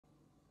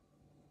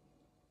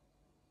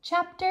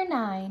Chapter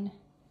 9.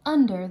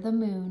 Under the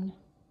Moon.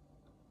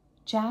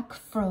 Jack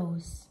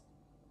froze.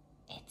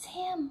 "It's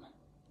him,"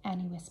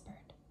 Annie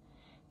whispered.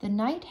 The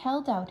knight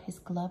held out his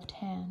gloved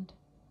hand.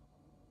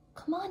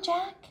 "Come on,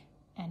 Jack,"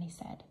 Annie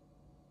said.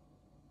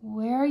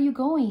 "Where are you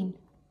going?"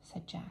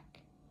 said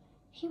Jack.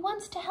 "He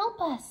wants to help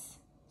us,"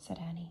 said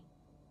Annie.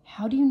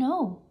 "How do you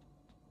know?"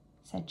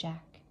 said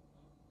Jack.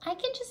 "I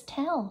can just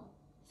tell,"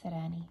 said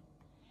Annie.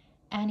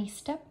 Annie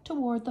stepped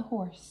toward the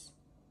horse.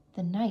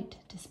 The knight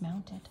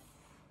dismounted.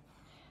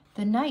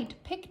 The knight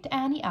picked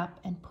Annie up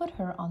and put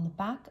her on the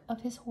back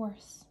of his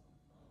horse.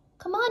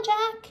 "Come on,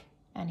 Jack,"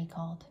 Annie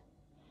called.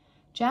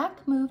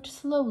 Jack moved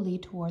slowly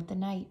toward the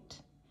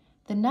knight.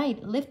 The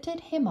knight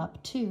lifted him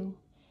up too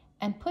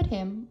and put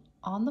him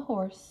on the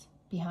horse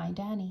behind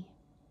Annie.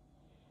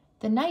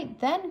 The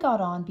knight then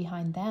got on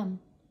behind them.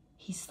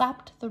 He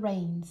slapped the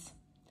reins.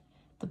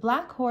 The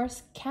black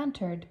horse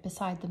cantered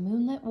beside the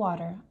moonlit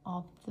water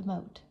of the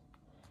moat.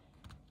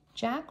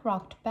 Jack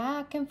rocked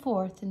back and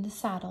forth in the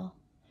saddle.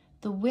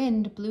 The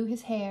wind blew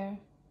his hair.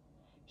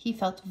 He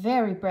felt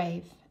very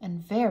brave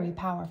and very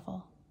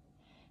powerful.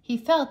 He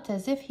felt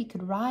as if he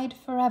could ride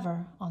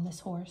forever on this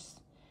horse,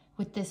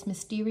 with this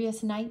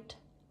mysterious knight,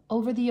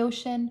 over the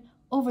ocean,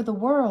 over the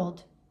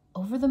world,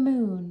 over the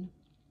moon.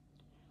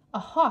 A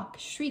hawk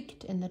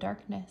shrieked in the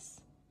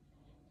darkness.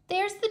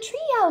 "There's the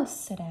treehouse,"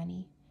 said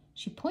Annie.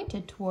 She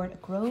pointed toward a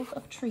grove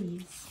of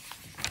trees.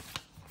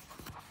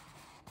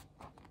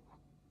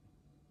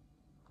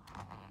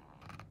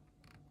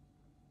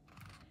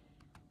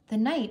 The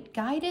knight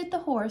guided the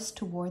horse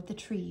toward the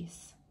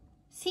trees.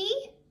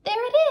 "See, there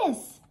it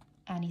is,"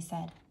 Annie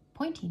said,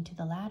 pointing to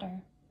the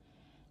ladder.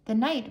 The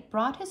knight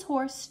brought his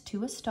horse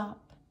to a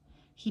stop.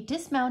 He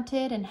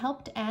dismounted and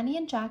helped Annie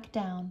and Jack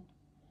down.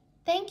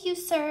 "Thank you,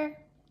 sir,"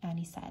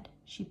 Annie said.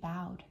 She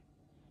bowed.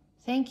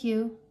 "Thank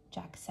you,"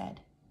 Jack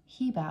said.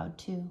 He bowed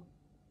too.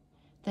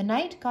 The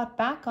knight got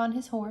back on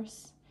his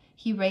horse.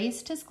 He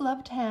raised his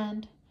gloved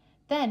hand.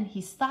 Then he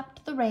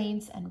slapped the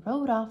reins and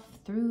rode off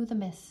through the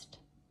mist.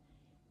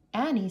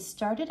 Annie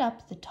started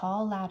up the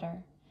tall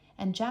ladder,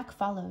 and Jack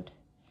followed.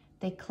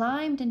 They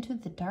climbed into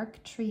the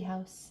dark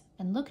treehouse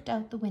and looked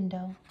out the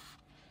window.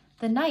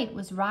 The knight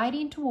was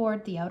riding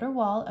toward the outer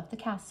wall of the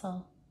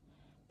castle.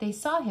 They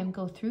saw him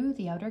go through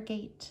the outer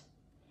gate.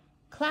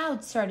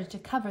 Clouds started to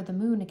cover the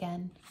moon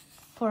again.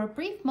 For a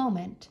brief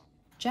moment,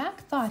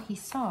 Jack thought he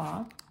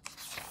saw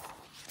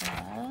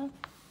the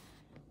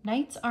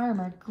knight's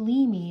armor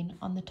gleaming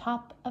on the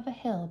top of a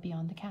hill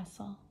beyond the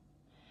castle.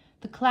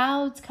 The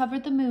clouds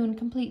covered the moon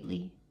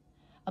completely.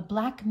 A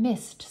black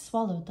mist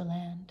swallowed the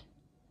land.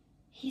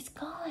 "He's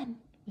gone,"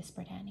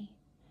 whispered Annie.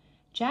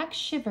 Jack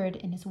shivered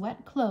in his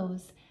wet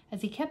clothes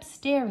as he kept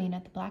staring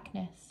at the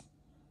blackness.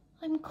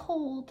 "I'm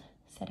cold,"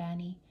 said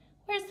Annie.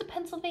 "Where's the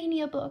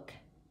Pennsylvania book?"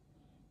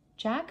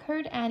 Jack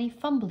heard Annie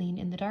fumbling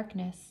in the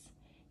darkness.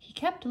 He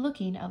kept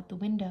looking out the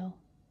window.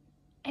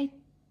 "I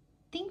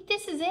think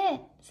this is it,"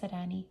 said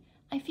Annie.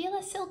 "I feel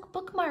a silk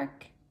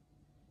bookmark."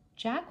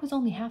 Jack was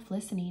only half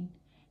listening.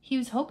 He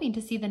was hoping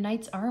to see the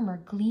knight's armor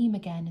gleam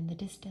again in the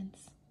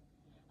distance.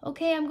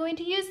 "Okay, I'm going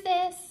to use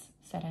this,"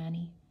 said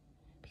Annie,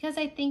 "because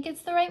I think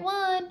it's the right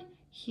one.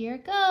 Here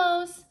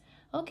goes.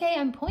 Okay,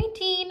 I'm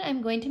pointing.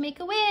 I'm going to make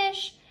a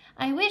wish.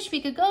 I wish we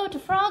could go to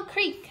Frog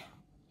Creek."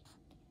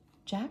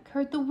 Jack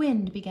heard the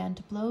wind began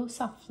to blow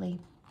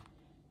softly.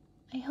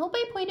 "I hope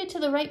I pointed to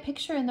the right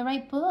picture in the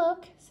right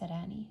book," said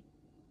Annie.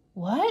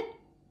 "What?"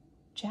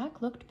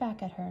 Jack looked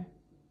back at her.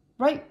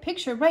 "Right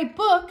picture, right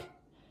book?"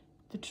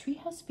 The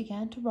treehouse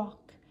began to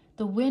rock.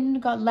 The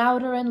wind got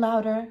louder and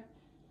louder.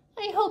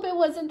 "I hope it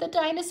wasn't the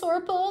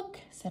dinosaur book,"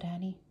 said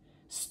Annie.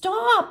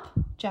 "Stop!"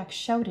 Jack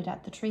shouted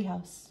at the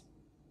treehouse.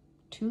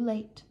 Too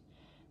late.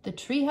 The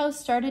treehouse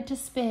started to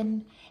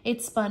spin.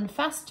 It spun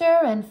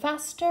faster and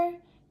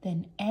faster.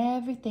 Then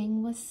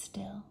everything was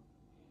still.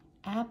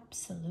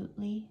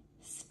 Absolutely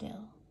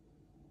still.